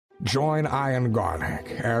Join Ian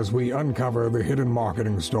Garlic as we uncover the hidden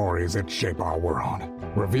marketing stories that shape our world,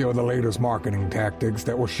 reveal the latest marketing tactics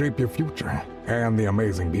that will shape your future, and the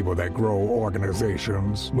amazing people that grow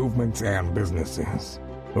organizations, movements, and businesses.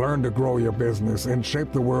 Learn to grow your business and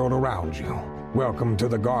shape the world around you. Welcome to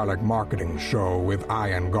the Garlic Marketing Show with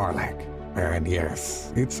Ian Garlic. And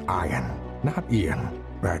yes, it's Ian, not Ian.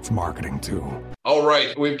 That's marketing too. All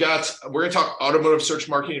right, we're going to talk automotive search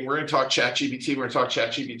marketing. We're going to talk ChatGPT. We're going to talk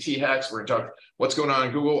ChatGPT hacks. We're going to talk what's going on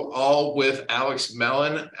in Google, all with Alex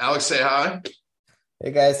Melen. Alex, say hi.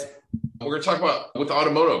 Hey, guys. We're going to talk about, with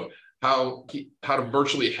automotive, how to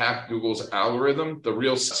virtually hack Google's algorithm, the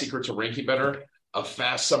real secret to ranking better, a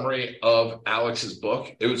fast summary of Alex's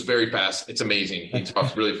book. It was very fast. It's amazing. He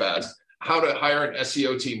talks really fast. How to hire an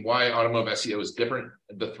SEO team, why automotive SEO is different,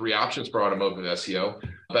 the 3 options for automotive SEO,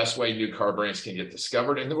 best way new car brands can get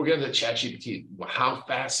discovered. And then we'll get into ChatGPT, how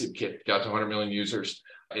fast it got to 100 million users.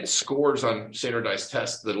 It scores on standardized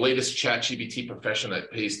tests, the latest ChatGPT profession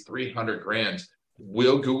that pays $300,000.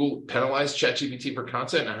 Will Google penalize ChatGPT for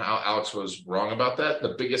content, and how Alex was wrong about that?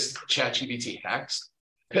 The biggest ChatGPT hacks,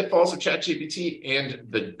 pitfalls of ChatGPT, and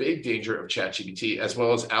the big danger of ChatGPT, as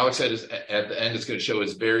well as Alex said at the end is going to show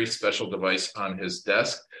his very special device on his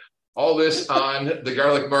desk. All this on the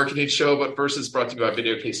Garlic Marketing Show, but first it's brought to you by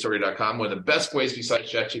VideoCaseStory.com. One of the best ways besides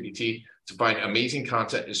ChatGPT to find amazing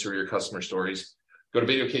content is through your customer stories. Go to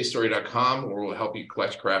VideoCaseStory.com, where we'll help you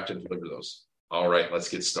collect, craft, and deliver those. All right, let's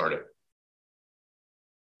get started.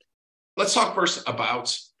 Let's talk first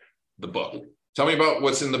about the book. Tell me about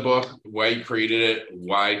what's in the book, why you created it,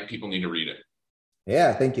 why people need to read it.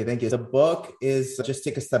 Yeah, thank you. The book is, just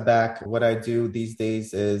take a step back. What I do these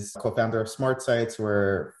days is co-founder of SmartSites.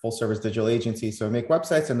 We're a full service digital agency. So we make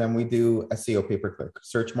websites and then we do SEO pay-per-click,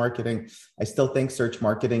 search marketing. I still think search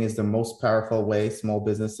marketing is the most powerful way small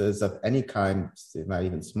businesses of any kind, not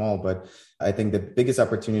even small, but I think the biggest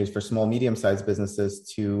opportunity is for small, medium-sized businesses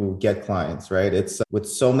to get clients, right? It's with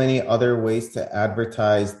so many other ways to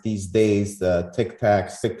advertise these days, TikTok,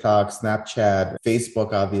 Snapchat,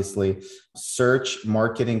 Facebook, obviously. Search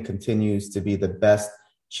marketing continues to be the best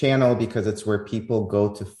channel because it's where people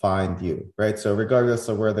go to find you, right? So regardless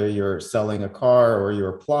of whether you're selling a car or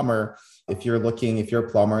you're a plumber, if you're a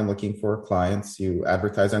plumber and looking for clients, you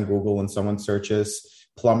advertise on Google and someone searches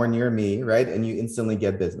plumber near me, right? And you instantly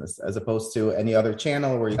get business, as opposed to any other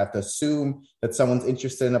channel where you have to assume that someone's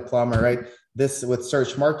interested in a plumber, right? This with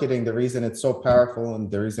search marketing, the reason it's so powerful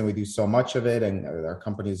and the reason we do so much of it and our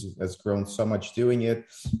company has grown so much doing it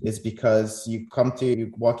is because you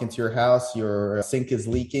walk into your house, your sink is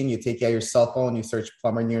leaking, you take out your cell phone, you search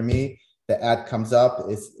plumber near me, the ad comes up,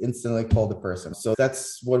 it's instantly call the person. So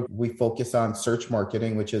that's what we focus on, search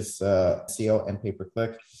marketing, which is SEO and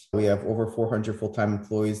pay-per-click. We have over 400 full-time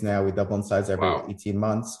employees now. We double in size every 18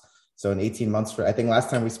 months. So in 18 months, I think last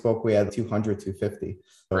time we spoke, we had 200, 250.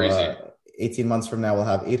 Crazy. 18 months from now, we'll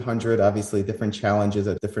have 800, obviously different challenges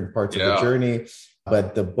at different parts of the journey.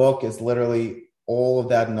 But the book is literally all of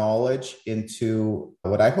that knowledge into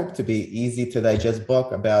what I hope to be easy to digest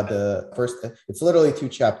book about it's literally 3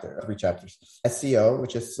 chapters, SEO,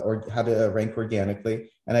 which is how to rank organically.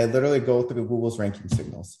 And I literally go through Google's ranking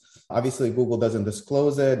signals. Obviously, Google doesn't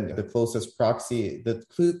disclose it. The closest proxies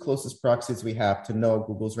we have to know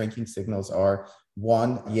Google's ranking signals are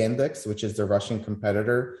 1, Yandex, which is the Russian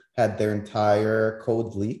competitor, had their entire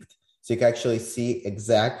code leaked. So you can actually see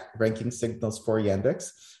exact ranking signals for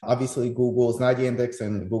Yandex. Obviously, Google is not Yandex,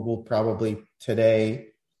 and Google probably today,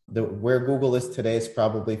 where Google is today is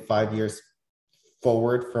probably 5 years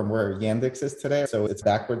forward from where Yandex is today. So it's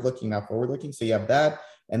backward looking, not forward looking. So you have that.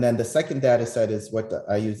 And then the second data set is what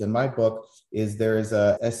I use in my book is there is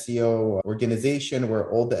a SEO organization where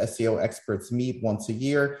all the SEO experts meet once a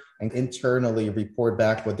year and internally report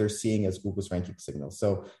back what they're seeing as Google's ranking signals.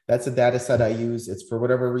 So that's a data set I use. It's for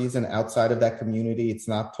whatever reason outside of that community, it's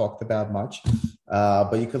not talked about much,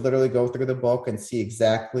 but you could literally go through the book and see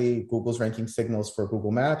exactly Google's ranking signals for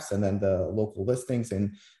Google Maps and then the local listings.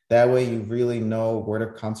 And that way you really know where to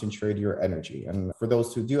concentrate your energy. And for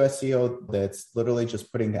those who do SEO, that's literally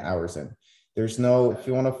just putting the hours in. There's no, if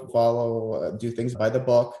you want to do things by the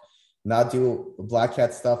book, not do black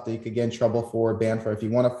hat stuff that you could get in trouble for, banned for. If you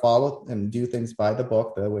want to follow and do things by the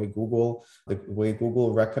book, the way Google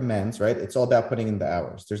recommends, right? It's all about putting in the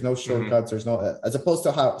hours. There's no shortcuts. There's no, as opposed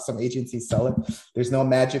to how some agencies sell it, there's no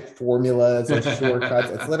magic formulas or shortcuts.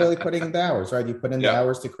 It's literally putting in the hours, right? You put in the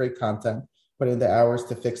hours to create content, put in the hours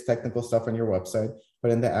to fix technical stuff on your website,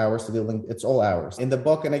 put in the hours to do link. It's all hours in the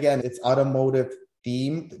book. And again, it's automotive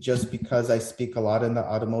themed just because I speak a lot in the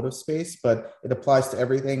automotive space, but it applies to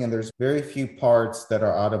everything. And there's very few parts that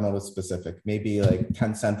are automotive specific, maybe like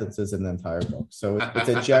 10 sentences in the entire book. So it's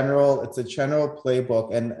a general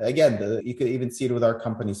playbook. And again, you could even see it with our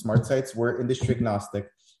company, SmartSites. We're industry agnostic.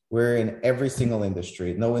 We're in every single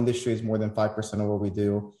industry. No industry is more than 5% of what we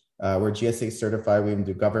do. We're GSA certified. We even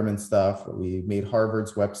do government stuff. We made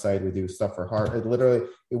Harvard's website. We do stuff for Harvard.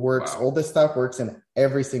 It works. Wow. All this stuff works in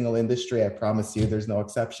every single industry. I promise you, there's no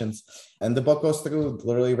exceptions. And the book goes through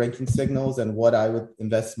literally ranking signals and what I would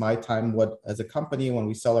invest my time, what as a company, when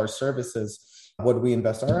we sell our services, what do we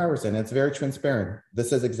invest our hours in? It's very transparent.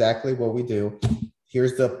 This is exactly what we do.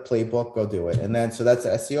 Here's the playbook, go do it. And then, so that's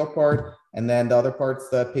the SEO part. And then the other part's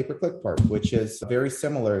the pay-per-click part, which is very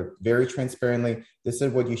similar, very transparently. This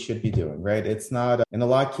is what you should be doing, right? It's not, in a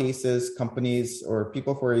lot of cases, companies or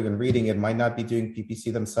people who are even reading it might not be doing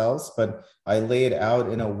PPC themselves, but I lay it out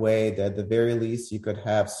in a way that at the very least, you could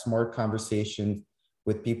have smart conversations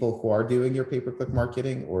with people who are doing your pay-per-click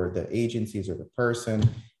marketing or the agencies or the person,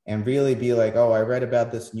 and really be like, oh, I read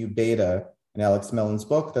about this new beta in Alex Melen's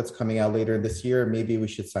book that's coming out later this year. Maybe we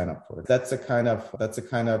should sign up for it. That's a kind of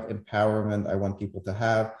empowerment I want people to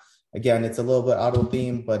have. Again, it's a little bit auto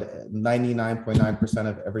theme, but 99.9%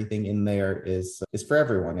 of everything in there is for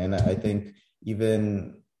everyone. And I think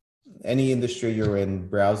even any industry you're in,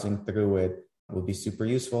 browsing through it will be super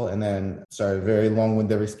useful. And then, sorry, very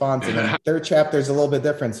long-winded response. And then the third chapter is a little bit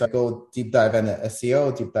different. So I go deep dive into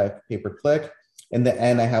SEO, deep dive pay-per-click. In the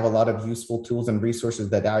end, I have a lot of useful tools and resources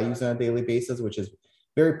that I use on a daily basis, which is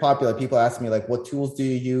very popular. People ask me, like, what tools do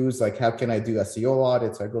you use? Like, how can I do SEO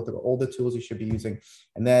audits? I go through all the tools you should be using.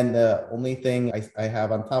 And then the only thing I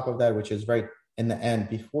have on top of that, which is right in the end,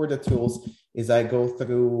 before the tools, is I go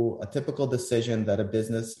through a typical decision that a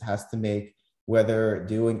business has to make, whether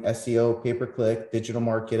doing SEO, pay-per-click, digital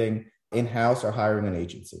marketing, in-house, or hiring an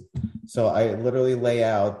agency. So I literally lay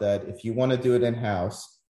out that if you want to do it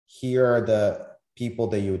in-house, here are the people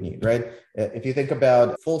that you would need, right? If you think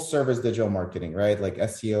about full service digital marketing, right? Like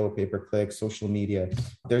SEO, pay-per-click, social media,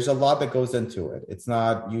 there's a lot that goes into it. It's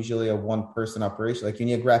not usually a one person operation. Like you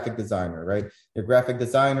need a graphic designer, right? Your graphic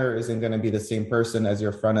designer isn't going to be the same person as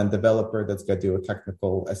your front end developer that's going to do a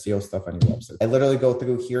technical SEO stuff on your website. I literally go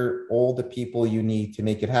through here all the people you need to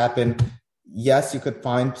make it happen. Yes, you could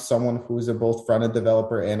find someone who's a both front end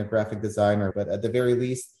developer and a graphic designer, but at the very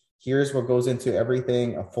least, here's what goes into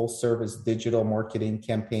everything a full service digital marketing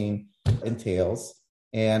campaign entails.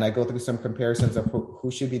 And I go through some comparisons of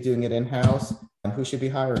who should be doing it in-house and who should be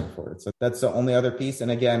hiring for it. So that's the only other piece.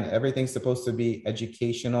 And again, everything's supposed to be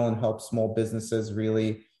educational and help small businesses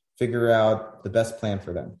really figure out the best plan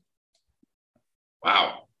for them.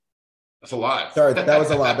 Wow. That's a lot. Sorry, that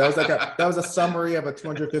was a lot. That was a summary of a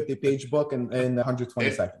 250-page book in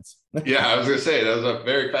 120 seconds. Yeah, I was going to say, that was a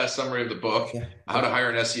very fast summary of the book, how to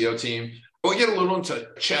hire an SEO team. We'll get a little into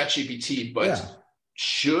ChatGPT, but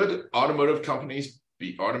should automotive companies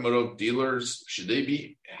be automotive dealers? Should they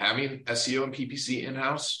be having SEO and PPC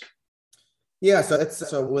in-house? Yeah,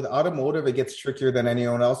 so with automotive, it gets trickier than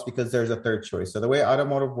anyone else because there's a third choice. So the way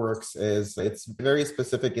automotive works is it's a very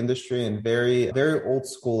specific industry and very, very old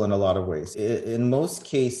school in a lot of ways. In most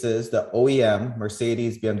cases, the OEM,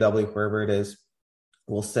 Mercedes, BMW, whoever it is,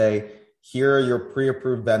 will say, here are your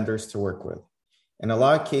pre-approved vendors to work with. In a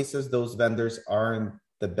lot of cases, those vendors aren't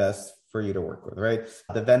the best for you to work with, right?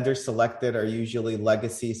 The vendors selected are usually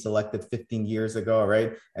legacy selected 15 years ago,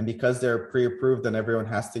 right? And because they're pre-approved and everyone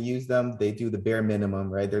has to use them, they do the bare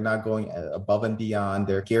minimum, right? They're not going above and beyond.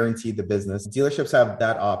 They're guaranteed the business. Dealerships have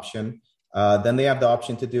that option. Then they have the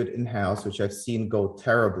option to do it in-house, which I've seen go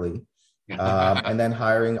terribly. And then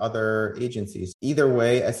hiring other agencies. Either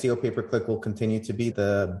way, SEO pay-per-click will continue to be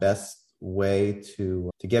the best way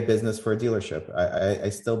to get business for a dealership. I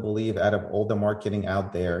still believe out of all the marketing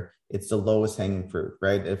out there, it's the lowest hanging fruit,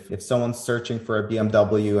 right? If someone's searching for a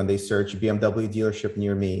BMW and they search BMW dealership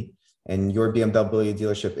near me, and your BMW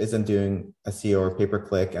dealership isn't doing SEO or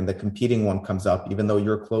pay-per-click, and the competing one comes up, even though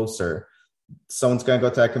you're closer, someone's going to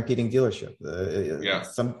go to that competing dealership.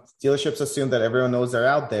 Some dealerships assume that everyone knows they're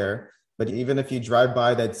out there, but even if you drive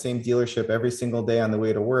by that same dealership every single day on the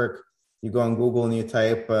way to work, you go on Google and you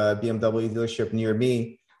type BMW dealership near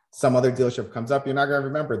me, some other dealership comes up, you're not going to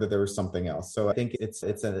remember that there was something else. So I think it's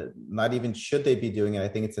not even should they be doing it. I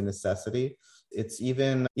think it's a necessity. It's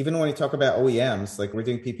even when you talk about OEMs, like we're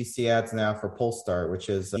doing PPC ads now for Polestar, which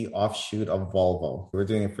is the offshoot of Volvo. We're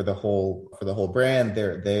doing it for the whole brand.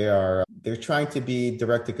 They're trying to be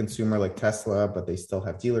direct to consumer like Tesla, but they still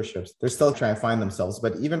have dealerships. They're still trying to find themselves.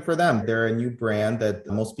 But even for them, they're a new brand that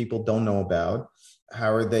most people don't know about.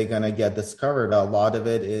 How are they going to get discovered? A lot of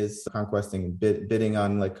it is conquesting, bidding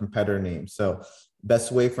on like competitor names. So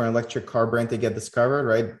best way for an electric car brand to get discovered,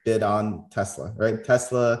 right? Bid on Tesla, right?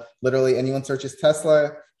 Tesla, literally anyone searches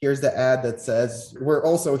Tesla, here's the ad that says, we're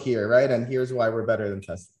also here, right? And here's why we're better than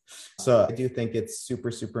Tesla. So I do think it's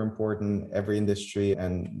super, super important, every industry,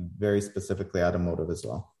 and very specifically automotive as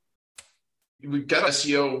well. We've got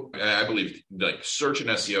SEO. I believe like search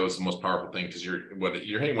and SEO is the most powerful thing because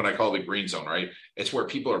you're hitting what I call the green zone, right? It's where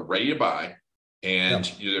people are ready to buy and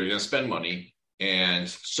they're going to spend money. And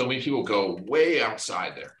so many people go way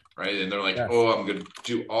outside there, right? And they're like, oh, I'm going to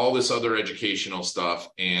do all this other educational stuff,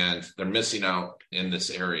 and they're missing out in this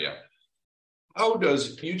area. How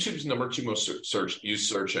does YouTube's number 2 most used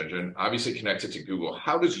search engine, obviously connected to Google,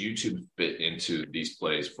 how does YouTube fit into these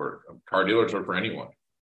plays for car dealers or for anyone?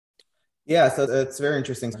 Yeah, so it's very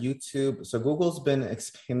interesting. YouTube, so Google's been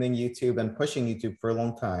expanding YouTube and pushing YouTube for a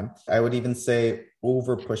long time. I would even say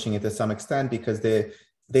over pushing it to some extent because they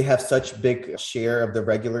have such big share of the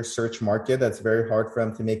regular search market that's very hard for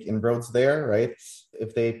them to make inroads there, right?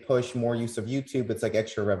 If they push more use of YouTube, it's like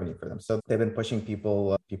extra revenue for them. So they've been pushing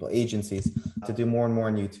people, agencies to do more and more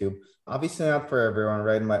on YouTube. Obviously not for everyone,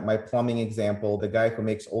 right? My plumbing example, the guy who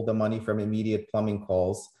makes all the money from immediate plumbing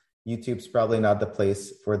calls, YouTube's probably not the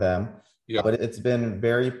place for them. Yeah. But it's been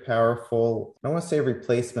very powerful. I don't want to say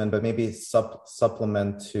replacement, but maybe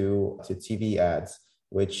supplement to TV ads,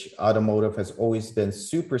 which automotive has always been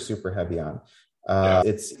super, super heavy on.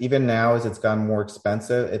 It's even now as it's gotten more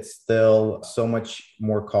expensive, it's still so much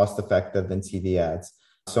more cost effective than TV ads,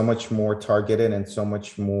 so much more targeted and so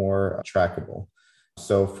much more trackable.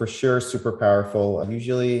 So for sure, super powerful.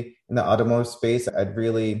 Usually in the automotive space,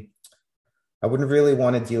 I wouldn't really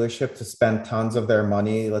want a dealership to spend tons of their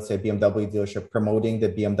money, let's say BMW dealership, promoting the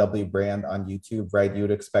BMW brand on YouTube, right? You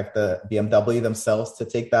would expect the BMW themselves to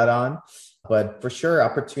take that on. But for sure,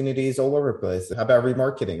 opportunities all over the place. How about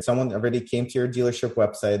remarketing? Someone already came to your dealership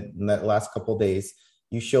website in the last couple of days.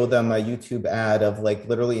 You show them a YouTube ad of like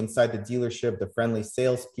literally inside the dealership, the friendly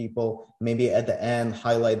salespeople, maybe at the end,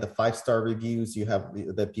 highlight the 5-star reviews. You have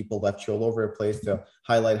the people left you all over the place to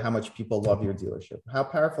highlight how much people love your dealership. How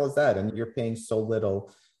powerful is that? And you're paying so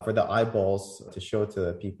little for the eyeballs to show it to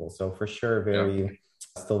the people. So for sure,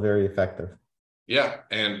 still very effective. Yeah.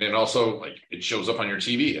 And also like it shows up on your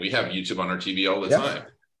TV. We have YouTube on our TV all the time.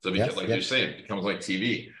 So because, you're saying, it becomes like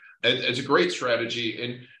TV. And it's a great strategy.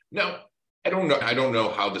 And now, I don't know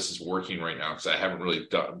how this is working right now because I haven't really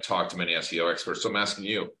talked to many SEO experts. So I'm asking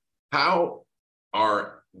you, how is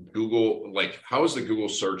the Google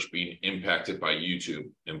search being impacted by YouTube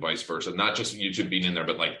and vice versa? Not just YouTube being in there,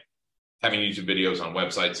 but like having YouTube videos on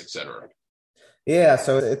websites, et cetera. Yeah,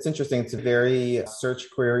 so it's interesting. It's very search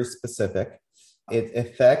query specific. It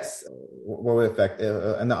affects, what would affect?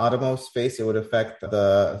 In the automotive space, it would affect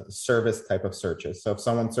the service type of searches. So if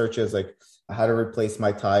someone searches like how to replace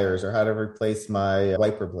my tires or how to replace my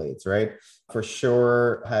wiper blades, right? For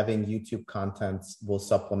sure, having YouTube content will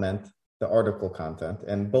supplement the article content,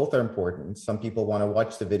 and both are important. Some people want to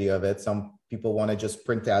watch the video of it. Some people want to just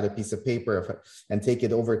print out a piece of paper and take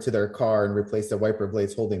it over to their car and replace the wiper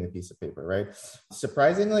blades holding the piece of paper, right?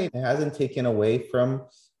 Surprisingly, it hasn't taken away from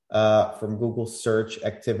Google search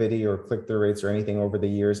activity or click-through rates or anything over the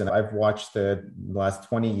years. And I've watched the last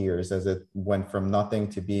 20 years as it went from nothing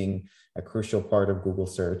to being a crucial part of Google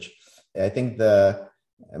search. I think it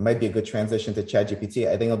might be a good transition to ChatGPT.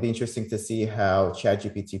 I think it'll be interesting to see how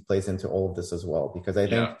ChatGPT plays into all of this as well, because I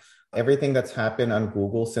think everything that's happened on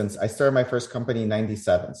Google since I started my first company in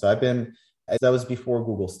 97. So that was before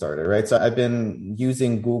Google started, right? So I've been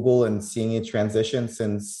using Google and seeing it transition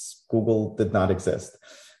since Google did not exist.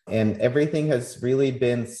 And everything has really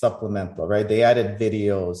been supplemental, right? They added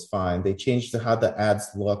videos, fine. They changed how the ads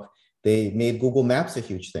look. They made Google Maps a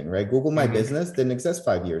huge thing, right? Google My Business didn't exist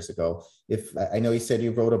 5 years ago. If I know you said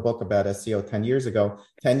you wrote a book about SEO 10 years ago.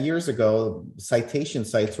 10 years ago, citation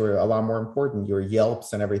sites were a lot more important, your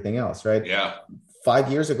Yelps and everything else, right? Yeah.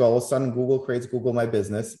 5 years ago, all of a sudden, Google creates Google My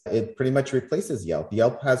Business. It pretty much replaces Yelp.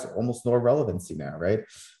 Yelp has almost no relevancy now, right?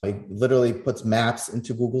 It literally puts maps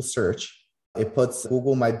into Google search. It puts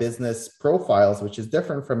Google My Business profiles, which is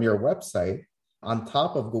different from your website, on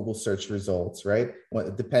top of Google search results, right?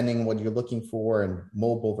 Depending on what you're looking for and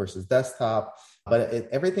mobile versus desktop. But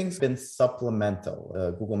everything's been supplemental.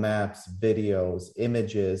 Google Maps, videos,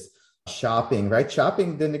 images. Shopping, right?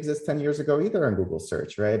 Shopping didn't exist 10 years ago either on Google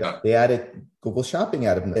search, right? Yeah. They added Google Shopping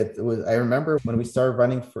out of it. I remember when we started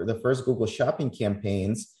running for the first Google Shopping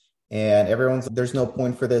campaigns, and there's no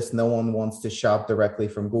point for this. No one wants to shop directly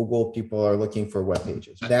from Google. People are looking for web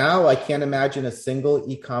pages. Now I can't imagine a single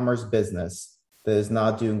e-commerce business that is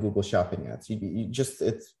not doing Google Shopping ads.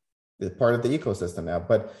 It's part of the ecosystem now,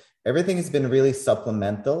 but everything has been really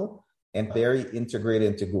supplemental and very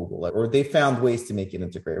integrated into Google, or they found ways to make it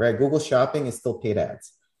integrate, right? Google Shopping is still paid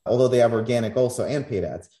ads, although they have organic also and paid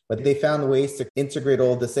ads, but they found ways to integrate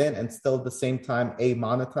all this in and still at the same time, A,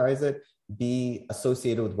 monetize it, B,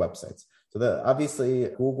 associated with websites. So obviously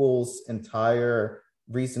Google's entire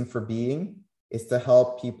reason for being is to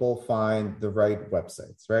help people find the right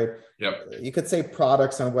websites, right? Yep. You could say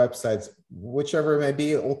products on websites, whichever it may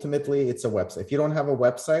be, ultimately it's a website. If you don't have a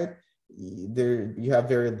website, you have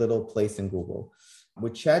very little place in Google.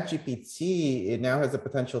 With ChatGPT, it now has the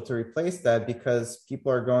potential to replace that because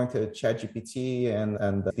people are going to ChatGPT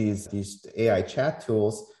and these AI chat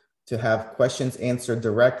tools to have questions answered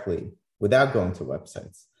directly without going to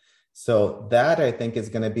websites. So that I think is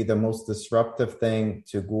going to be the most disruptive thing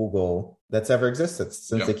to Google that's ever existed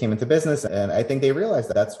since they came into business. And I think they realized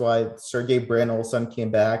that. That's why Sergey Brin all of a sudden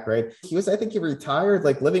came back, right? I think he retired,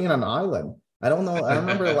 like living in an island. I don't know. I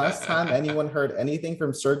remember the last time anyone heard anything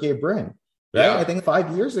from Sergey Brin, right? Yeah. I think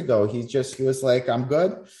 5 years ago, he was like, I'm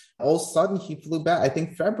good. All of a sudden he flew back, I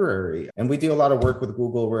think February. And we do a lot of work with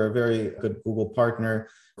Google. We're a very good Google partner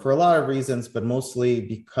for a lot of reasons, but mostly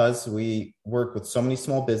because we work with so many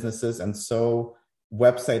small businesses and so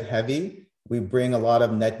website heavy, we bring a lot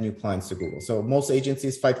of net new clients to Google. So most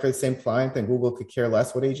agencies fight for the same client and Google could care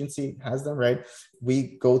less what agency has them, right?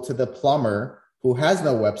 We go to the plumber who has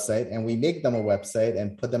no website and we make them a website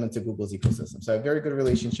and put them into Google's ecosystem. So I have a very good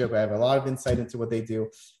relationship. I have a lot of insight into what they do.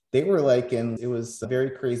 They were like, and it was a very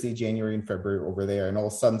crazy January and February over there. And all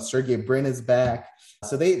of a sudden Sergey Brin is back.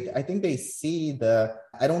 So I think they see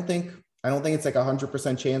I don't think it's like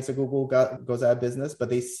 100% chance that Google goes out of business, but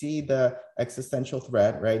they see the existential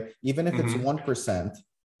threat, right? Even if it's 1%,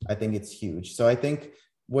 I think it's huge. So I think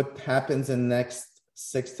what happens in the next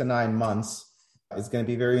 6 to 9 months is going to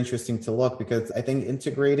be very interesting to look, because I think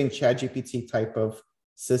integrating ChatGPT type of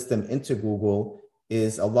system into Google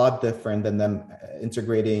is a lot different than them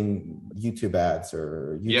integrating YouTube ads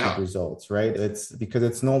or YouTube results, right? It's because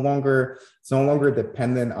it's no longer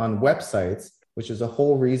dependent on websites, which is a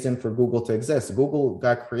whole reason for Google to exist. Google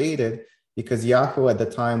got created because Yahoo at the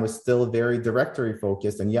time was still very directory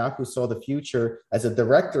focused, and Yahoo saw the future as a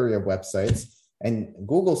directory of websites. And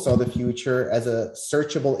Google saw the future as a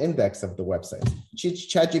searchable index of the websites.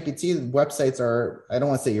 ChatGPT websites are, I don't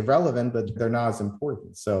want to say irrelevant, but they're not as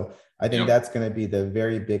important. So I think that's going to be the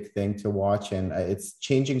very big thing to watch. And it's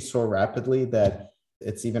changing so rapidly that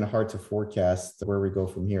it's even hard to forecast where we go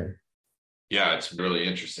from here. Yeah, it's really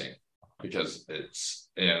interesting because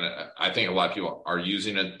and I think a lot of people are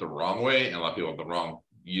using it the wrong way, and a lot of people have the wrong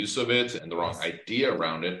use of it and the wrong idea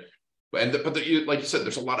around it. But like you said,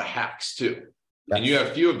 there's a lot of hacks too. Yes. And you have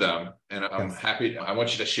a few of them, and I'm happy. I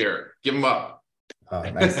want you to share it. Give them up. Oh,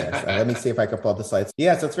 nice. Let me see if I can pull up the slides.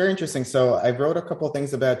 Yeah, so it's very interesting. So I wrote a couple of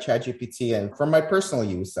things about ChatGPT, and from my personal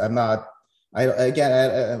use,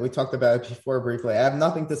 we talked about it before briefly. I have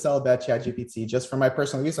nothing to sell about ChatGPT. Just for my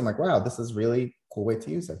personal use, I'm like, wow, this is really cool way to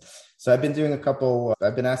use it. So I've been doing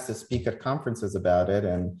I've been asked to speak at conferences about it,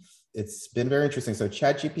 and it's been very interesting. So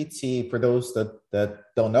ChatGPT, for those that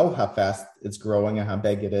don't know how fast it's growing and how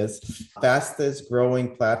big it is, fastest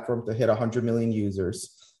growing platform to hit 100 million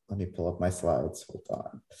users. Let me pull up my slides. Hold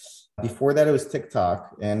on. Before that, it was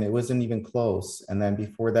TikTok, and it wasn't even close. And then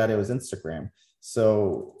before that, it was Instagram.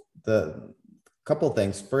 So the couple of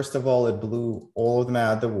things. First of all, it blew all of them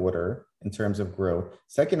out of the water in terms of growth.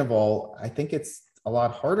 Second of all, I think it's a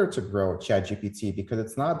lot harder to grow ChatGPT because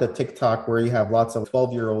it's not the TikTok where you have lots of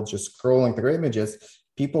 12-year-olds just scrolling through images.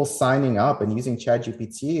 People signing up and using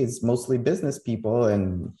ChatGPT is mostly business people,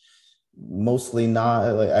 and mostly not,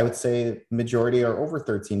 I would say majority are over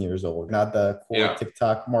 13 years old, not the core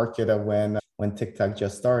TikTok market of when TikTok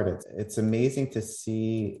just started. It's amazing to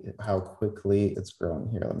see how quickly it's growing.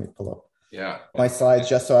 Here, let me pull up my slides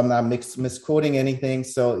just so I'm not misquoting anything.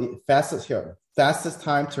 So fastest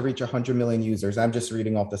time to reach 100 million users. I'm just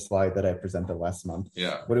reading off the slide that I presented last month.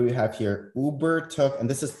 Yeah. What do we have here? Uber took, and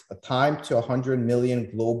this is a time to 100 million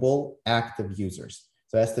global active users.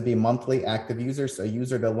 So it has to be monthly active users, a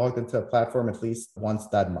user that logged into a platform at least once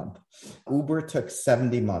that month. Uber took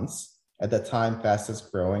 70 months at the time,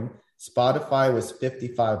 fastest growing. Spotify was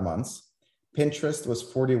 55 months. Pinterest was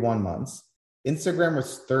 41 months. Instagram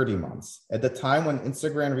was 30 months. At the time when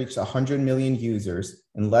Instagram reached 100 million users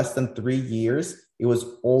in less than 3 years, it was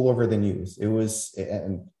all over the news. It was,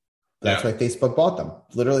 and that's why Facebook bought them.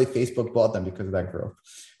 Literally, Facebook bought them because of that growth.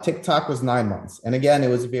 TikTok was 9 months. And again, it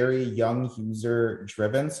was very young user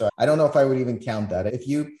driven. So I don't know if I would even count that. If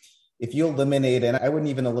you eliminate, and I wouldn't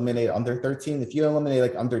even eliminate under 13, if you eliminate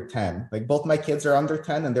like under 10, like both my kids are under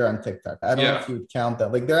 10 and they're on TikTok. I don't know if you would count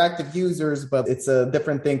that. Like they're active users, but it's a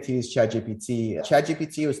different thing to use ChatGPT.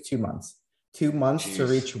 ChatGPT was 2 months. 2 months to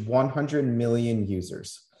reach 100 million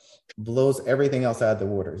users. Blows everything else out of the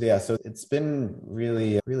waters. Yeah, so it's been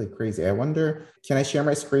really, really crazy. I wonder, can I share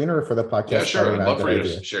my screen or for the podcast? Yeah, sure. I'd love for you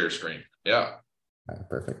to share your screen. Yeah.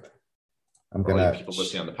 Perfect. I'm going to people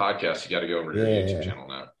listening on the podcast, you got to go over to your YouTube channel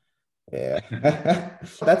now. Yeah.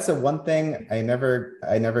 That's the one thing I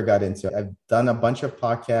never got into. I've done a bunch of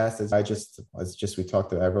podcasts. We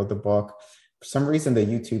talked about, I wrote the book. For some reason, the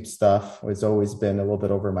YouTube stuff has always been a little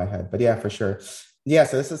bit over my head, but yeah, for sure. Yeah.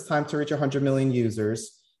 So this is time to reach 100 million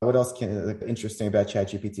users. What else interesting about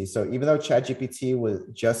ChatGPT? So even though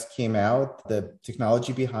ChatGPT just came out, the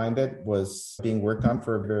technology behind it was being worked on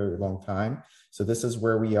for a very long time. So this is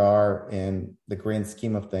where we are in the grand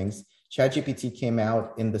scheme of things. ChatGPT came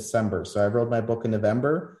out in December. So I wrote my book in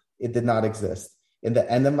November. It did not exist. In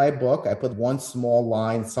the end of my book, I put one small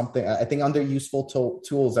line, something, I think under useful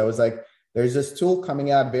tools, I was like, there's this tool coming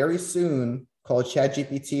out very soon called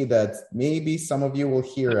ChatGPT that maybe some of you will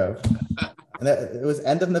hear of. And it was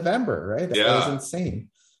end of November, right? That was insane.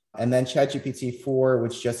 And then ChatGPT 4,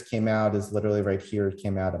 which just came out, is literally right here. It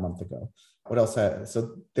came out a month ago. What else?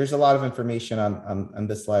 So there's a lot of information on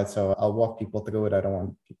this slide. So I'll walk people through it. I don't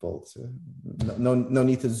want people to, no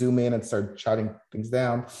need to zoom in and start jotting things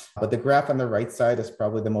down. But the graph on the right side is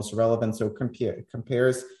probably the most relevant. So it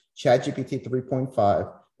compares ChatGPT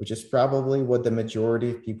 3.5, which is probably what the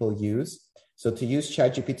majority of people use. So to use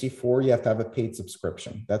ChatGPT 4, you have to have a paid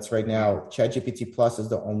subscription. That's right now, ChatGPT Plus is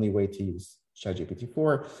the only way to use ChatGPT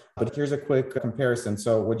 4. But here's a quick comparison.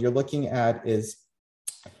 So what you're looking at is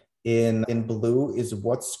in blue is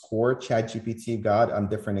what score ChatGPT got on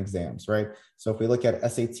different exams, right? So if we look at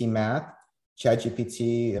SAT math,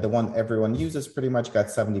 ChatGPT, the one everyone uses, pretty much got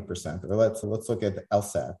 70%. Or let's look at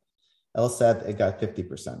LSAT. LSAT, it got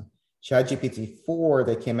 50%. ChatGPT 4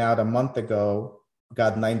 that came out a month ago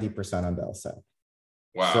got 90% on the LSAT.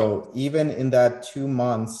 Wow. So even in that 2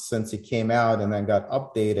 months since it came out and then got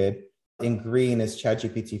updated, in green is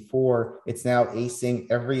ChatGPT 4. It's now acing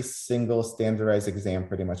every single standardized exam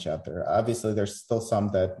pretty much out there. Obviously, there's still some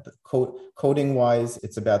that coding wise,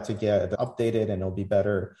 it's about to get updated and it'll be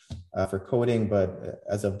better for coding. But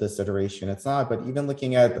as of this iteration, it's not. But even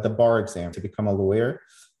looking at the bar exam to become a lawyer,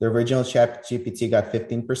 the original ChatGPT got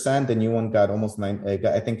 15%. The new one got almost 9.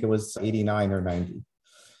 I think it was 89 or 90.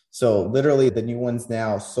 So literally the new one's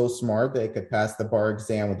now so smart that it could pass the bar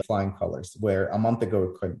exam with flying colors, where a month ago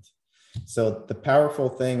it couldn't. So the powerful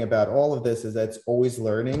thing about all of this is that it's always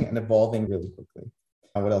learning and evolving really quickly.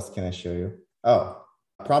 What else can I show you? Oh,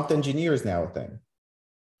 prompt engineer is now a thing.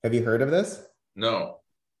 Have you heard of this? No.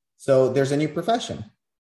 So there's a new profession,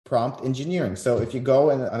 prompt engineering. So if you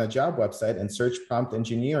go on a job website and search prompt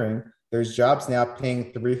engineering, there's jobs now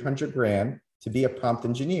paying $300,000 to be a prompt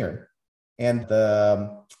engineer. And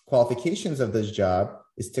the qualifications of this job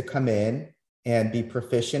is to come in and be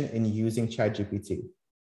proficient in using ChatGPT.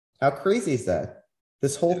 How crazy is that?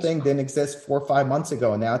 This whole thing didn't exist 4 or 5 months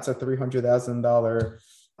ago, and now it's a $300,000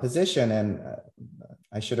 position. And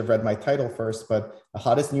I should have read my title first, but the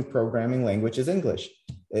hottest new programming language is English.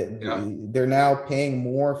 They're now paying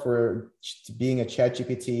more for being a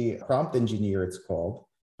ChatGPT prompt engineer, it's called,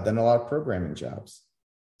 than a lot of programming jobs.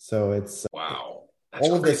 So it's wow.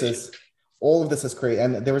 All of this is great.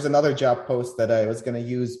 And there was another job post that I was going to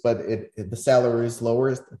use, but the salary is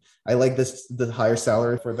lower. I like the higher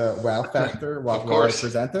salary for the wow factor while I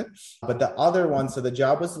present it. But the other one, so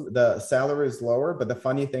the salary is lower, but the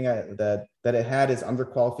funny thing that it had is under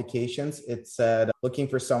qualifications. It said looking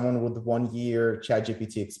for someone with 1 year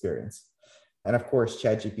ChatGPT experience. And of course,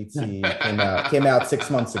 ChatGPT came out 6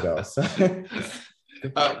 months ago. So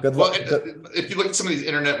good luck. If you look at some of these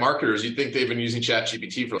internet marketers, you think they've been using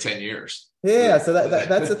ChatGPT for 10 years. Yeah, so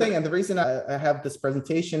that's the thing. And the reason I have this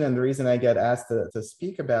presentation and the reason I get asked to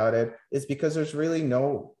speak about it is because there's really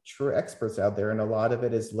no true experts out there. And a lot of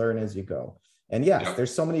it is learn as you go. And yes,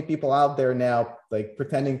 there's so many people out there now like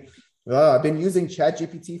pretending, oh, I've been using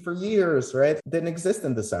ChatGPT for years, right? It didn't exist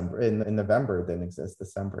in December. In November, it didn't exist.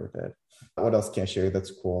 December it did. What else can I share? That's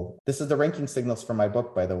cool. This is the ranking signals for my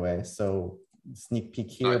book, by the way. So sneak peek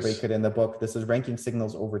here, but you could in the book, this is ranking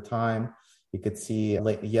signals over time. You could see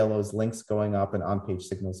yellow's links going up and on-page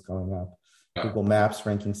signals going up. Google Maps,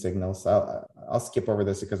 ranking signals. I'll skip over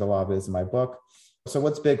this because a lot of it is in my book. So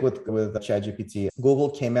what's big with ChatGPT? Google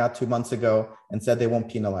came out 2 months ago and said they won't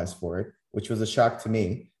penalize for it, which was a shock to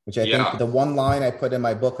me, which I think the one line I put in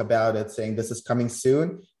my book about it saying this is coming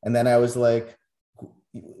soon. And then I was like,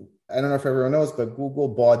 I don't know if everyone knows, but Google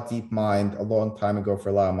bought DeepMind a long time ago for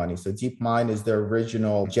a lot of money. So DeepMind is their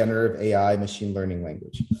original generative AI machine learning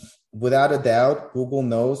language. Without a doubt, Google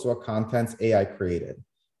knows what content's AI created.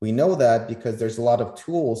 We know that because there's a lot of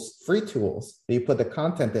tools, free tools that you put the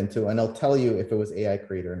content into, and it'll tell you if it was AI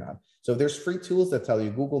created or not. So there's free tools that tell you.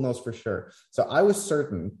 Google knows for sure. So I was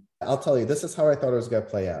certain, I'll tell you, this is how I thought it was going to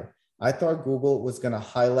play out. I thought Google was going to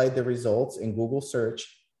highlight the results in Google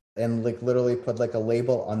search and like literally put like a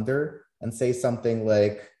label under and say something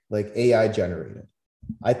like AI generated.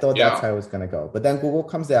 I thought that's how it was going to go. But then Google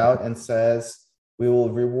comes out and says, we will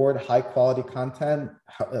reward high quality content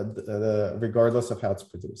regardless of how it's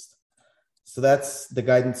produced. So that's the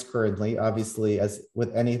guidance currently. Obviously, as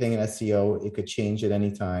with anything in SEO, it could change at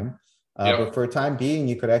any time. But for a time being,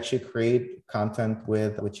 you could actually create content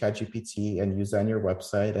with ChatGPT and use that on your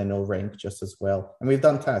website, and it'll rank just as well. And we've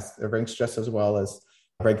done tests. It ranks just as well as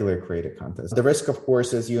regular created content. The risk, of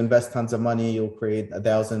course, is you invest tons of money, you'll create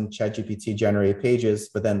 1,000 ChatGPT generated pages,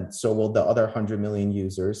 but then so will the other 100 million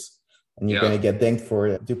users. And you're going to get dinged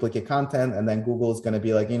for duplicate content. And then Google is going to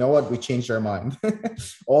be like, you know what? We changed our mind.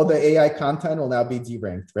 All the AI content will now be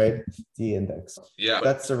deranked, right? De-indexed. Yeah.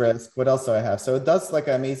 That's the risk. What else do I have? So it does like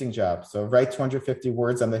an amazing job. So write 250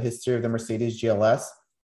 words on the history of the Mercedes GLS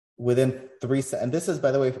within 3 seconds. And this is,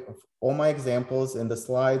 by the way, all my examples in the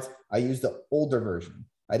slides, I use the older version.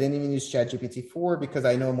 I didn't even use ChatGPT 4 because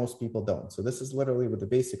I know most people don't. So this is literally with the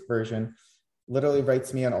basic version. Literally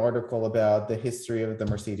writes me an article about the history of the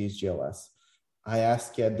Mercedes GLS. I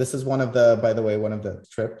ask it, this is one of the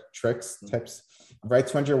tips. Write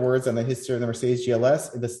 200 words on the history of the Mercedes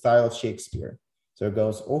GLS in the style of Shakespeare. So it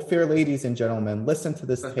goes, "Oh, fair ladies and gentlemen, listen to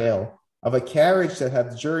this tale of a carriage that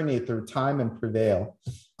hath journeyed through time and prevail."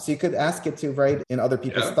 So you could ask it to write in other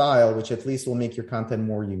people's style, which at least will make your content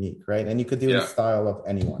more unique, right? And you could do the style of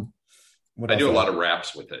anyone. I do a lot of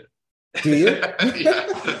raps with it. Do you?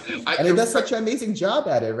 And it does such an amazing job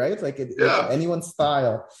at it, right? Like anyone's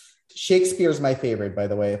style. Shakespeare's my favorite, by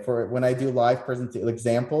the way. For when I do live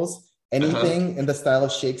examples, anything in the style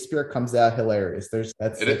of Shakespeare comes out hilarious.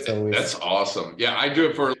 That's awesome. Yeah, I do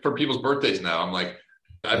it for people's birthdays now. I'm like,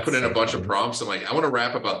 I put in a bunch of prompts. I'm like, I want to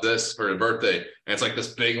rap about this for a birthday. And it's like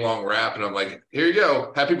this big, long rap. And I'm like, here you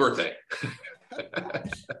go. Happy birthday.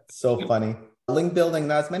 So funny. Link building,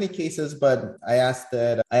 not as many cases, but I asked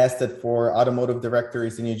it for automotive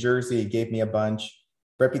directories in New Jersey. It gave me a bunch.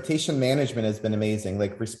 Reputation management has been amazing,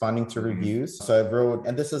 like responding to reviews. So I wrote,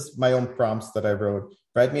 and this is my own prompts that I wrote,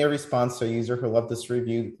 write me a response to a user who loved this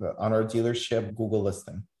review on our dealership Google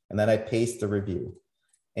listing. And then I paste the review.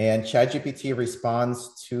 And ChatGPT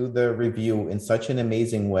responds to the review in such an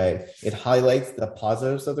amazing way. It highlights the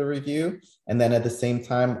positives of the review, and then at the same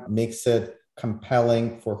time makes it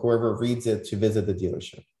compelling for whoever reads it to visit the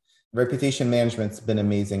dealership. Reputation management's been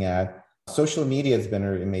amazing ad. Social media has been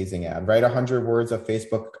an amazing ad. Write 100 words of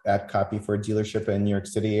Facebook ad copy for a dealership in New York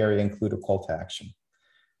City area, include a call to action.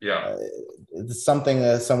 Yeah. It's something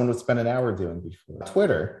that someone would spend an hour doing before.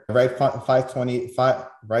 Twitter, write five funny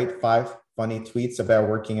tweets about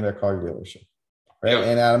working in a car dealership. Right.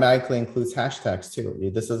 And it automatically includes hashtags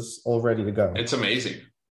too. This is all ready to go. It's amazing.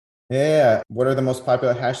 Yeah. What are the most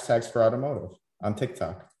popular hashtags for automotive on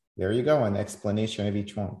TikTok? There you go. An explanation of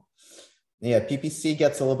each one. Yeah. PPC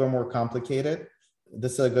gets a little bit more complicated.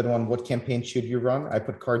 This is a good one. What campaign should you run? I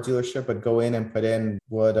put car dealership, but go in and put in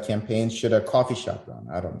what campaign should a coffee shop run?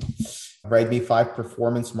 I don't know. Write me 5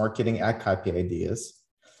 performance marketing ad copy ideas.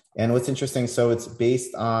 And what's interesting, so it's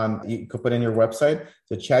based on, you could put in your website.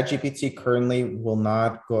 So ChatGPT currently will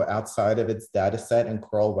not go outside of its data set and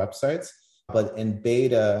crawl websites. But in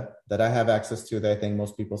beta that I have access to, that I think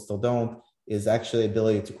most people still don't, is actually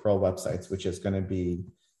ability to crawl websites, which is going to be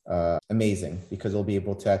amazing because you'll be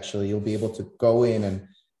able to go in and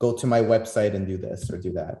go to my website and do this or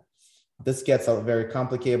do that. This gets very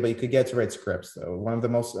complicated, but you could get to write scripts. So one of the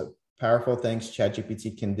most powerful things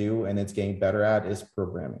ChatGPT can do, and it's getting better at, is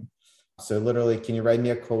programming. So literally, can you write me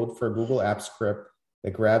a code for a Google App script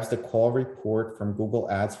that grabs the call report from Google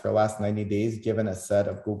Ads for the last 90 days, given a set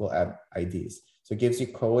of Google Ad IDs? So it gives you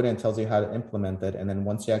code and tells you how to implement it. And then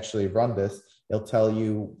once you actually run this, it'll tell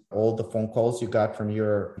you all the phone calls you got from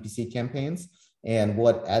your PPC campaigns and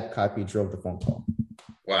what ad copy drove the phone call.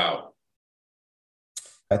 Wow.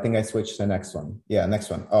 I think I switched to the next one. Yeah, next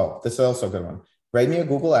one. Oh, this is also a good one. Write me a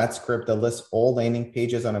Google Ad script that lists all landing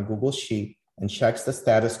pages on a Google Sheet and checks the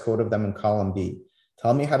status code of them in column B.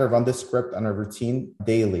 Tell me how to run this script on a routine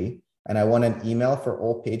daily. And I want an email for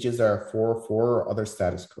all pages that are 404 or other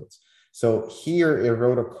status codes. So here it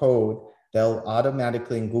wrote a code that'll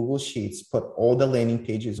automatically in Google Sheets put all the landing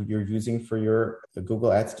pages you're using for your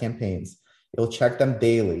Google Ads campaigns. It'll check them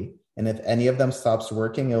daily. And if any of them stops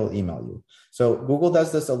working, it'll email you. So Google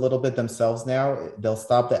does this a little bit themselves now. They'll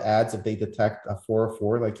stop the ads if they detect a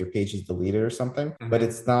 404, like your page is deleted or something. Mm-hmm. But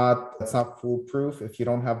it's not foolproof. If you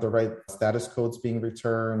don't have the right status codes being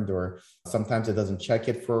returned, or sometimes it doesn't check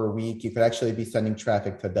it for a week, you could actually be sending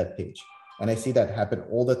traffic to that page. And I see that happen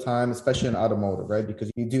all the time, especially in automotive, right? Because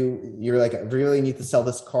you're like, I really need to sell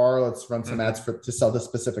this car. Let's run some ads to sell this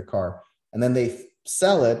specific car. And then they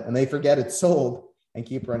sell it and they forget it's sold and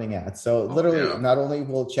keep running ads. So literally, not only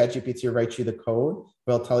will ChatGPT write you the code,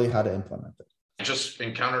 but it'll tell you how to implement it. I just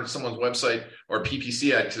encountered someone's website or a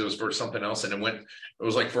PPC ad because it was for something else. And it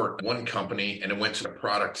was like for one company and it went to the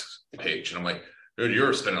product page. And I'm like, dude,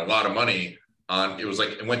 you're spending a lot of money on,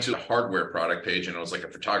 it went to the hardware product page and it was like a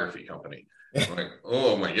photography company. I'm like,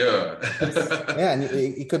 oh my God. Yeah.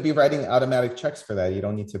 And you could be writing automatic checks for that. You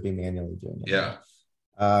don't need to be manually doing it. Yeah.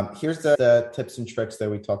 Here's the tips and tricks that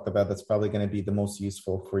we talked about that's probably going to be the most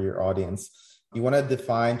useful for your audience. You want to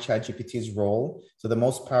define ChatGPT's role. So the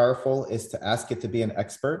most powerful is to ask it to be an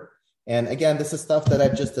expert. And again, this is stuff that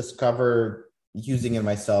I've just discovered using it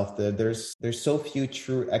myself. There's so few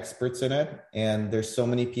true experts in it, and there's so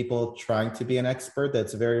many people trying to be an expert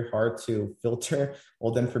that's very hard to filter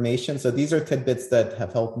all the information. So these are tidbits that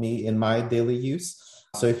have helped me in my daily use.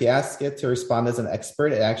 So if you ask it to respond as an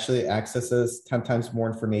expert, it actually accesses 10 times more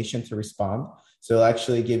information to respond. So it'll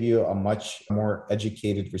actually give you a much more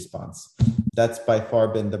educated response. That's by far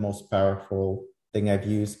been the most powerful thing I've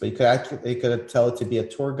used. But you could tell it to be a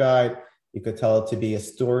tour guide. You could tell it to be a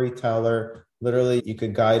storyteller. Literally, you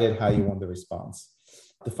could guide it how you want the response.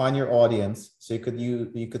 Define your audience. So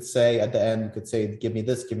you could say at the end, you could say, give me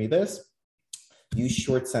this, give me this. Use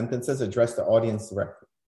short sentences, address the audience directly.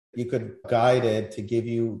 You could guide it to give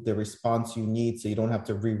you the response you need so you don't have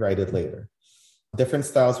to rewrite it later. Different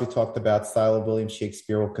styles we talked about. Style of William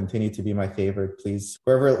Shakespeare will continue to be my favorite. Please,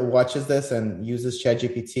 whoever watches this and uses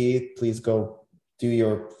ChatGPT, please go do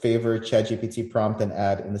your favorite ChatGPT prompt and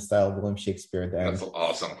add in the style of William Shakespeare at the end. That's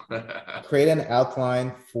awesome. Create an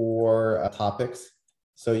outline for topics.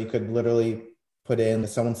 So you could literally put in,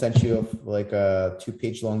 someone sent you like a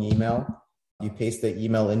 2-page long email. You paste the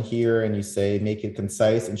email in here and you say, make it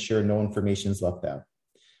concise, ensure no information is left out.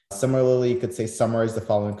 Similarly, you could say, summarize the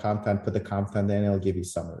following content, put the content in, it'll give you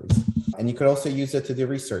summaries. And you could also use it to do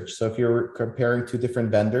research. So if you're comparing 2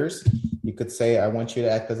 different vendors, you could say, I want you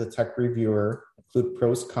to act as a tech reviewer, include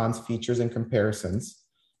pros, cons, features, and comparisons.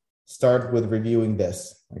 Start with reviewing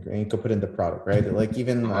this. And you could put in the product, right? Like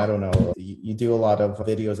even, I don't know, you do a lot of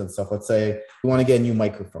videos and stuff. Let's say you want to get a new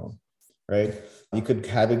microphone, right? You could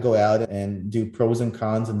have it go out and do pros and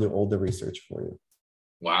cons and do all the research for you.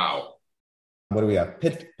 Wow. What do we have?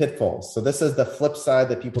 Pitfalls. So this is the flip side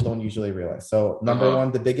that people don't usually realize. So number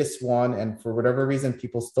one, the biggest one, and for whatever reason,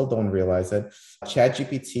 people still don't realize it.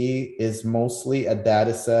 ChatGPT is mostly a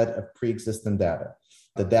data set of pre-existing data.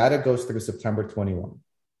 The data goes through September 21.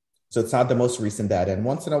 So it's not the most recent data. And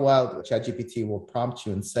once in a while, ChatGPT will prompt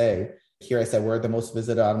you and say, here I said, we're the most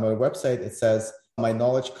visited automotive website. It says, my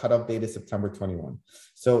knowledge cutoff date is September 21.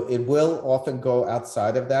 So it will often go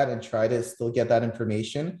outside of that and try to still get that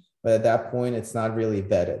information. But at that point, it's not really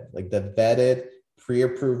vetted. Like the vetted,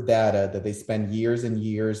 pre-approved data that they spend years and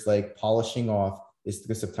years like polishing off is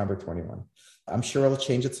through September 21. I'm sure it'll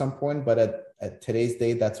change at some point, but at today's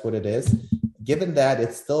date, that's what it is. Given that,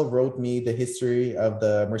 it still wrote me the history of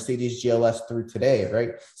the Mercedes GLS through today,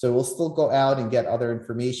 right? So we'll still go out and get other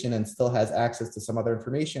information and still has access to some other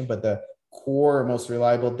information, but the core, most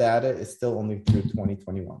reliable data is still only through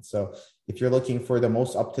 2021. So if you're looking for the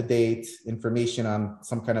most up-to-date information on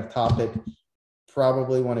some kind of topic,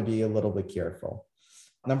 probably want to be a little bit careful.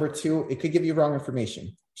 Number 2, it could give you wrong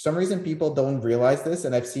information. For some reason, people don't realize this,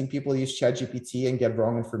 and I've seen people use ChatGPT and get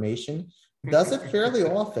wrong information. It does it fairly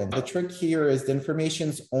often. The trick here is the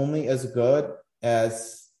information's only as good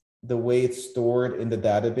as the way it's stored in the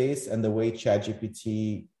database and the way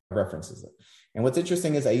ChatGPT references it. And what's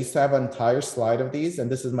interesting is I used to have an entire slide of these, and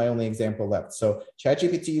this is my only example left. So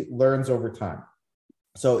ChatGPT learns over time.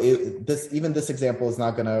 So this example is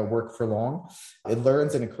not going to work for long. It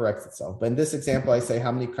learns and it corrects itself. But in this example, I say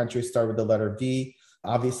how many countries start with the letter V.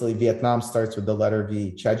 Obviously, Vietnam starts with the letter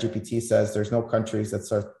V. ChatGPT says there's no countries that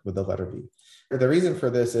start with the letter V. The reason for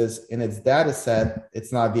this is in its data set,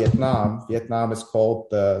 it's not Vietnam. Vietnam is called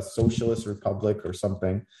the Socialist Republic or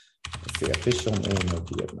something. Let's see, official name of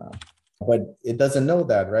Vietnam. but it doesn't know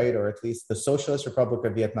that, right? Or at least the Socialist Republic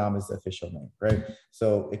of Vietnam is the official name, right?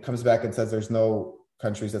 So it comes back and says there's no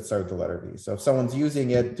countries that start with the letter V. So if someone's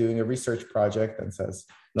using it, doing a research project and says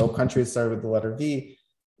no countries start with the letter V,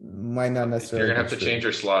 might not necessarily. You're going to have to change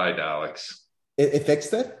your slide, Alex. It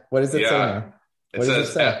fixed it? What does it say now? It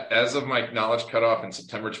says, as of my knowledge cutoff in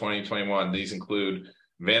September 2021, these include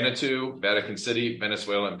Vanuatu, Vatican City,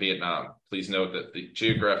 Venezuela, and Vietnam. Please note that the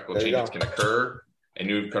geographical changes can occur and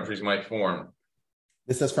new countries might form.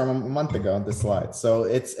 This is from a month ago on this slide. So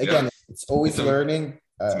it's, again, it's always learning.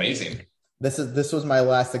 It's amazing. This was my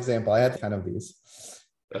last example. I had 10 of these.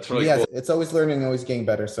 That's really cool. It's always learning, always getting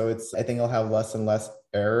better. So I think it'll have less and less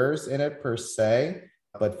errors in it per se.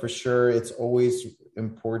 But for sure, it's always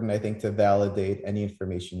important, I think, to validate any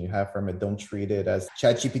information you have from it. Don't treat it as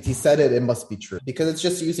ChatGPT said it must be true, because it's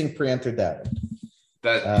just using pre-entered data.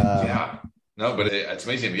 No, but it's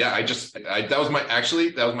amazing. Yeah, that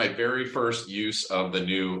was my very first use of the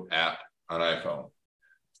new app on iPhone,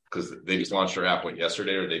 because they just launched their app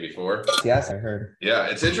yesterday or the day before. Yes, I heard. Yeah,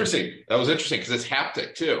 it's interesting. That was interesting because it's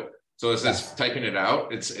haptic too. So as it's typing it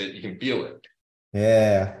out, you can feel it.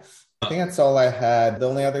 Yeah. I think that's all I had. The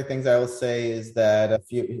only other things I will say is that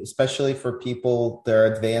especially for people that are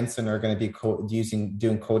advanced and are going to be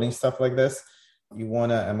doing coding stuff like this, I'm going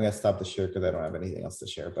to stop the share because I don't have anything else to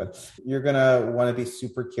share, but you're going to want to be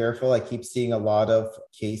super careful. I keep seeing a lot of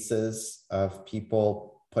cases of people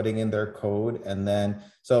putting in their code. And then,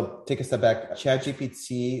 so take a step back.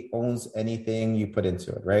 ChatGPT owns anything you put into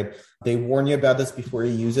it, right? They warn you about this before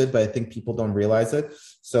you use it, but I think people don't realize it.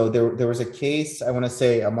 So there was a case, I want to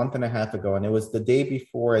say a month and a half ago, and it was the day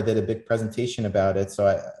before I did a big presentation about it. So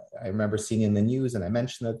I remember seeing it in the news and I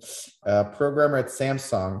mentioned it. A programmer at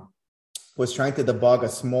Samsung was trying to debug a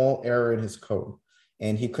small error in his code,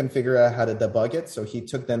 and he couldn't figure out how to debug it. So he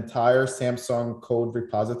took the entire Samsung code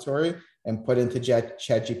repository and put into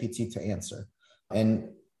ChatGPT to answer. And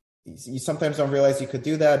you sometimes don't realize you could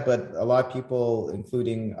do that, but a lot of people,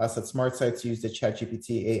 including us at SmartSites, use the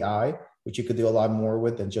ChatGPT AI, which you could do a lot more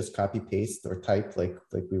with than just copy paste or type like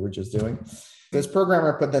we were just doing. This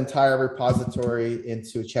programmer put the entire repository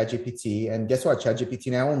into ChatGPT, and guess what?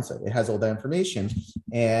 ChatGPT now owns it. It has all that information.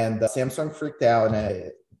 And Samsung freaked out,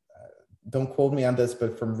 and don't quote me on this,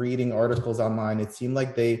 but from reading articles online, it seemed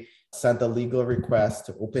like they sent a legal request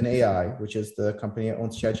to OpenAI, which is the company that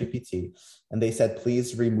owns ChatGPT. And they said,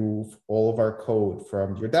 please remove all of our code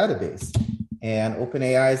from your database. And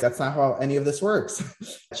OpenAI, that's not how any of this works.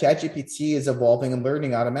 ChatGPT is evolving and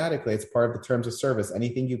learning automatically. It's part of the terms of service.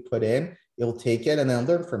 Anything you put in, it'll take it and then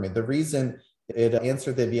learn from it. The reason it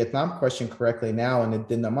answered the Vietnam question correctly now and it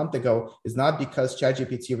didn't a month ago is not because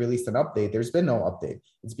ChatGPT released an update. There's been no update.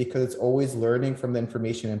 It's because it's always learning from the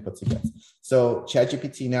information inputs it gets. So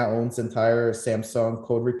ChatGPT now owns the entire Samsung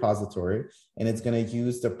code repository, and it's going to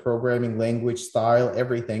use the programming language, style,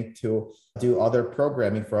 everything to do other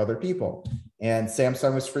programming for other people. And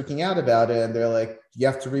Samsung was freaking out about it, and they're like, you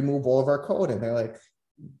have to remove all of our code. And they're like,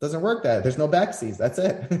 doesn't work that. There's no backseas. That's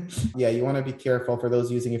it. Yeah, you want to be careful for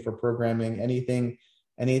those using it for programming.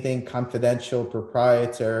 Anything confidential,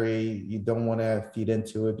 proprietary, you don't want to feed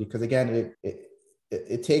into it, because again,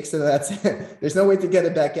 it takes it. That's it. There's no way to get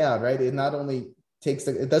it back out, right? It not only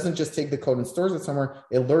it doesn't just take the code and stores it somewhere.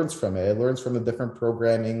 It learns from it. It learns from the different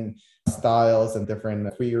programming styles and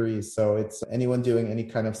different queries. So it's anyone doing any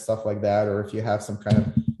kind of stuff like that, or if you have some kind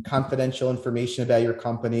of confidential information about your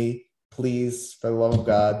company, please, for the love of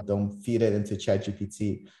God, don't feed it into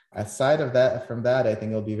ChatGPT. Aside from that, I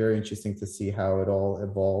think it'll be very interesting to see how it all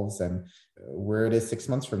evolves and where it is 6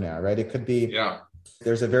 months from now, right? It could be,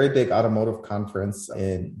 there's a very big automotive conference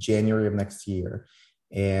in January of next year,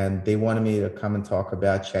 and they wanted me to come and talk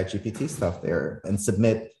about ChatGPT stuff there and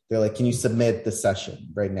submit. They're like, can you submit the session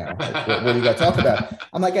right now? Like, what do you got to talk about?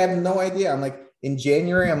 I'm like, I have no idea. I'm like, in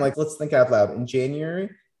January, I'm like, let's think out loud. In January,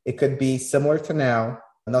 it could be similar to now.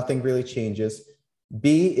 Nothing really changes.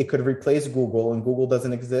 B, it could replace Google, and Google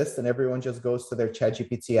doesn't exist, and everyone just goes to their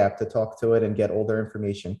ChatGPT app to talk to it and get all their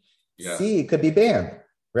information. Yeah. C, it could be banned,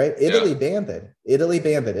 right? Italy banned it. Italy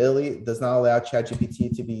does not allow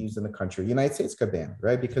ChatGPT to be used in the country. United States could ban,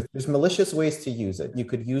 right? Because there's malicious ways to use it. You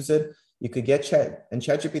could use it. You could get and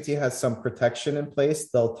ChatGPT has some protection in place.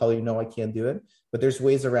 They'll tell you, no, I can't do it. But there's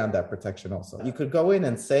ways around that protection also. You could go in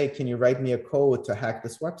and say, can you write me a code to hack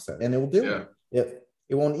this website? And it will do it.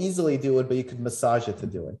 It won't easily do it, but you could massage it to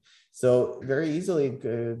do it. So very easily,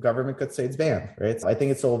 government could say it's banned, right? So I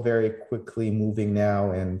think it's all very quickly moving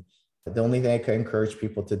now. And the only thing I can encourage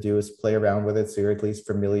people to do is play around with it, so you're at least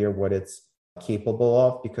familiar what it's capable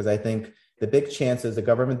of. Because I think the big chance is the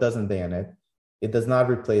government doesn't ban it. It does not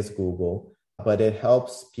replace Google. but it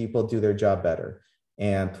helps people do their job better.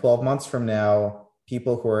 And 12 months from now,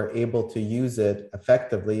 people who are able to use it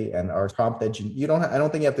effectively and are prompt engineer, I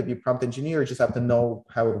don't think you have to be prompt engineer, you just have to know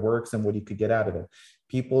how it works and what you could get out of it.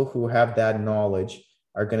 People who have that knowledge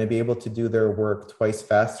are going to be able to do their work twice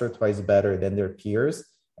faster, twice better than their peers.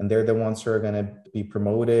 And they're the ones who are going to be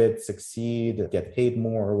promoted, succeed, get paid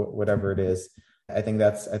more, whatever it is. I think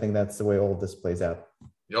that's the way all of this plays out.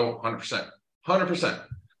 100%. 100%.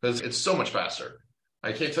 Because it's so much faster.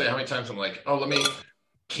 I can't tell you how many times I'm like,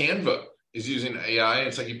 Canva is using AI.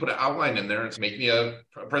 It's like you put an outline in there and it's making me a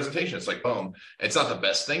presentation. It's like, boom. It's not the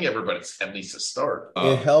best thing ever, but it's at least a start.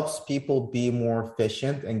 It helps people be more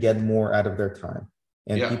efficient and get more out of their time.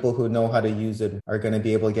 And people who know how to use it are going to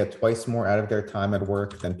be able to get twice more out of their time at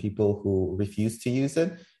work than people who refuse to use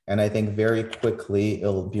it. And I think very quickly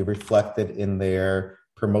it'll be reflected in their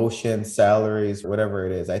promotion, salaries, whatever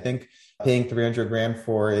it is. I think paying $300,000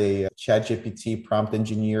 for a ChatGPT prompt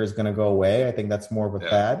engineer is going to go away. I think that's more of a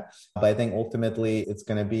fad. But I think ultimately it's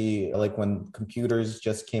going to be like when computers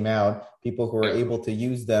just came out, people who are able to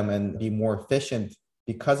use them and be more efficient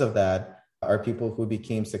because of that are people who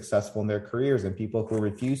became successful in their careers, and people who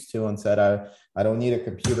refused to and said, I don't need a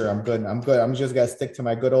computer. I'm good. I'm just going to stick to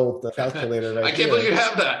my good old calculator right I can't believe you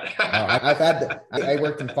have that. I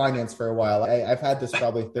worked in finance for a while. I've had this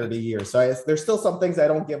probably 30 years. So there's still some things I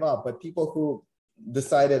don't give up, but people who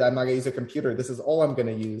decided I'm not going to use a computer, this is all I'm going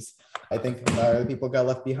to use, I think people got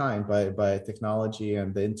left behind by technology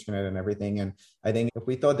and the internet and everything. And I think if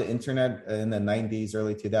we thought the internet in the 90s,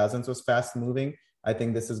 early 2000s was fast moving, I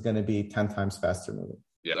think this is going to be 10 times faster moving.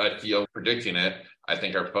 Yeah, I feel predicting it. I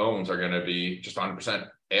think our phones are going to be just 100%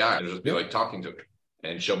 AI. It'll just be like talking to it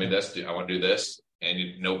and show me this. I want to do this, and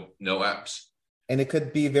no apps. And it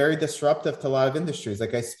could be very disruptive to a lot of industries.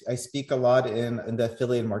 Like I speak a lot in the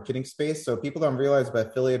affiliate marketing space. So people don't realize, but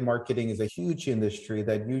affiliate marketing is a huge industry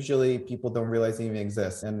that usually people don't realize even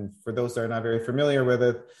exists. And for those that are not very familiar with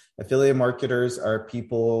it, affiliate marketers are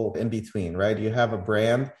people in between, right? You have a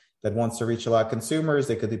brand that wants to reach a lot of consumers.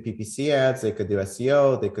 They could do PPC ads, they could do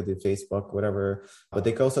SEO, they could do Facebook, whatever. But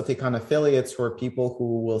they could also take on affiliates who are people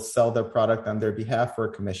who will sell their product on their behalf for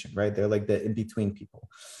a commission, right? They're like the in-between people.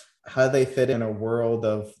 How they fit in a world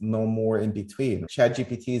of no more in-between.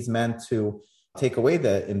 ChatGPT is meant to take away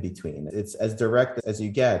the in-between. It's as direct as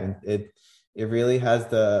you get. And it really has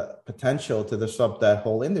the potential to disrupt that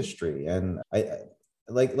whole industry. And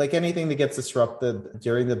like anything that gets disrupted,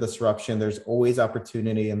 during the disruption, there's always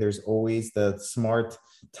opportunity, and there's always the smart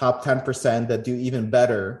top 10% that do even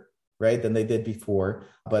better, right, than they did before.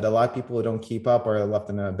 But a lot of people who don't keep up are left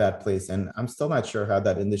in a bad place. And I'm still not sure how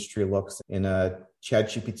that industry looks in a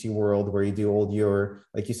ChatGPT world where you do all your,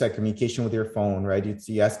 like you said, communication with your phone, right?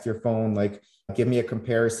 You ask your phone, like, give me a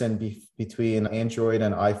comparison between Android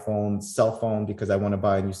and iPhone cell phone because I want to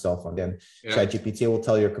buy a new cell phone. Then ChatGPT will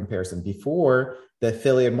tell you a comparison. Before, the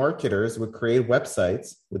affiliate marketers would create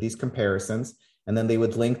websites with these comparisons, and then they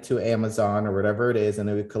would link to Amazon or whatever it is, and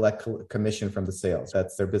they would collect commission from the sales.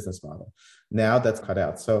 That's their business model. Now that's cut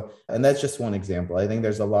out. So, and that's just one example. I think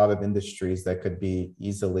there's a lot of industries that could be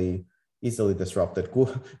easily disrupted.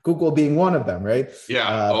 Google being one of them, right?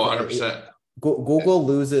 Yeah, 100%. Google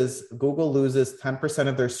loses 10%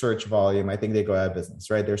 of their search volume. I think they go out of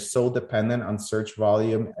business, right? They're so dependent on search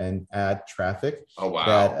volume and ad traffic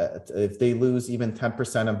that if they lose even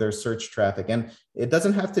 10% of their search traffic, and it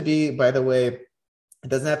doesn't have to be, by the way, it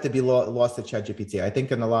doesn't have to be lost to ChatGPT. I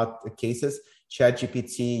think in a lot of cases,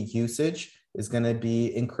 ChatGPT usage is going to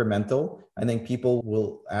be incremental. I think people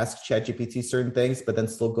will ask ChatGPT certain things, but then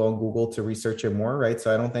still go on Google to research it more, right?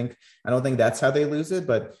 So I don't think that's how they lose it.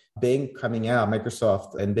 But Bing coming out,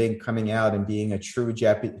 Microsoft and Bing coming out and being a true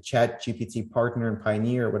ChatGPT partner and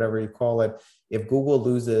pioneer, whatever you call it, if Google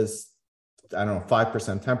loses, 5%,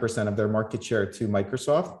 10% of their market share to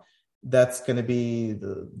Microsoft, that's going to be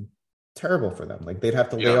terrible for them. Like they'd have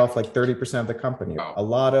to lay off like 30% of the company. Wow. A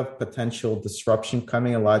lot of potential disruption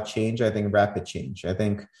coming, a lot of change. I think rapid change. I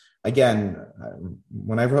think, again,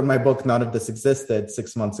 when I wrote my book, none of this existed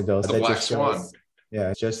 6 months ago. The black swan.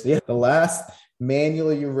 It's just the last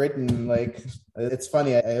manual you've written. Like, it's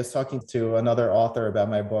funny. I was talking to another author about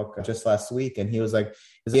my book just last week, and he was like,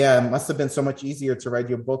 it must have been so much easier to write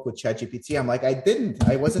your book with ChatGPT. I'm like,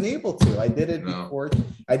 I wasn't able to. I did it before.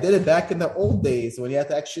 I did it back in the old days when you had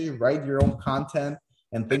to actually write your own content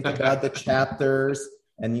and think about the chapters,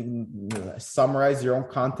 and you summarize your own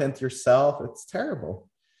content yourself. It's terrible.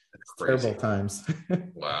 It's terrible times.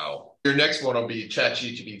 Wow. Your next one will be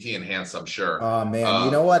ChatGPT enhanced, I'm sure. Oh man, you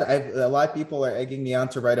know what? A lot of people are egging me on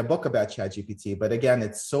to write a book about ChatGPT, but again,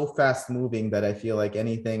 it's so fast moving that I feel like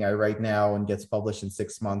anything I write now and gets published in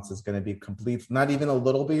 6 months is going to be not even a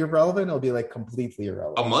little bit irrelevant. It'll be like completely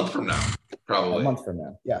irrelevant. A month from now, probably. A month from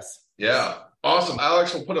now, yes. Yeah, awesome.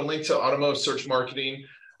 Alex, we'll put a link to automotive search marketing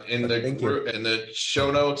in the show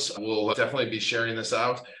notes. We'll definitely be sharing this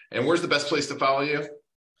out. And where's the best place to follow you?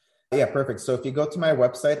 Yeah, perfect. So if you go to my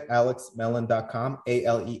website, alexmelen.com,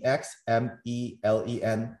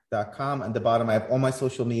 ALEXMELEN.com, at the bottom, I have all my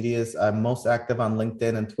social medias. I'm most active on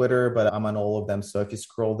LinkedIn and Twitter, but I'm on all of them. So if you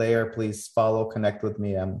scroll there, please follow, connect with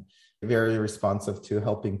me. I'm very responsive to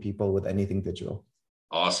helping people with anything digital.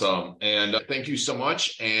 Awesome. And thank you so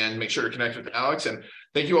much. And make sure to connect with Alex. And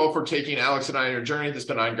thank you all for taking Alex and I on your journey. This has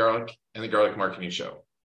been Iron Garlic and the Garlic Marketing Show.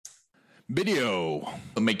 Video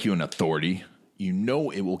will make you an authority. You know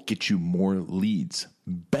it will get you more leads,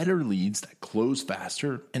 better leads that close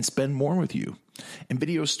faster and spend more with you. And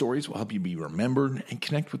video stories will help you be remembered and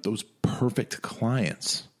connect with those perfect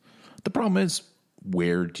clients. The problem is,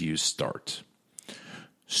 where do you start?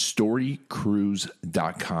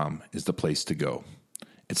 Storycruise.com is the place to go.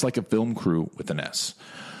 It's like a film crew with an S.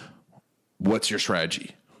 What's your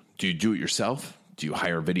strategy? Do you do it yourself? Do you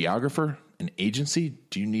hire a videographer, an agency?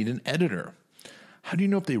 Do you need an editor? How do you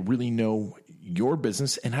know if they really know your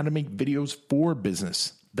business and how to make videos for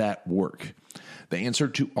business that work? The answer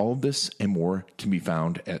to all of this and more can be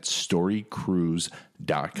found at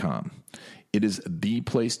storycruise.com. It is the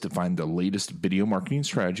place to find the latest video marketing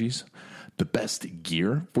strategies, the best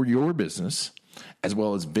gear for your business, as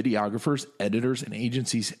well as videographers, editors, and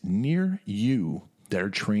agencies near you that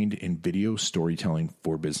are trained in video storytelling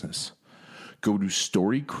for business. Go to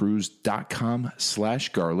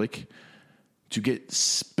storycruise.com/garlic to get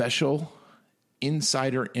special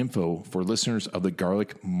insider info for listeners of the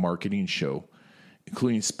Garlic Marketing Show,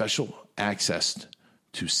 including special access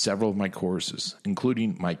to several of my courses,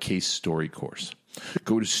 including my case story course.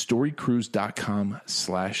 Go to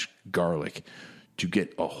storycruise.com/garlic to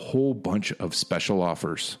get a whole bunch of special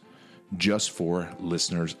offers just for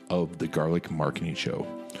listeners of the Garlic Marketing Show.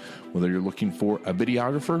 Whether you're looking for a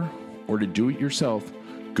videographer or to do it yourself,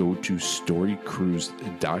 go to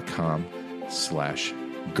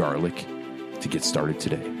storycruise.com/garlic to get started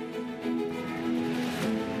today.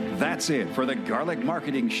 That's it for the Garlic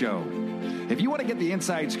Marketing Show. If you want to get the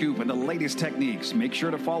inside scoop and the latest techniques, make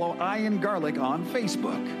sure to follow Iron Garlic on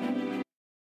Facebook.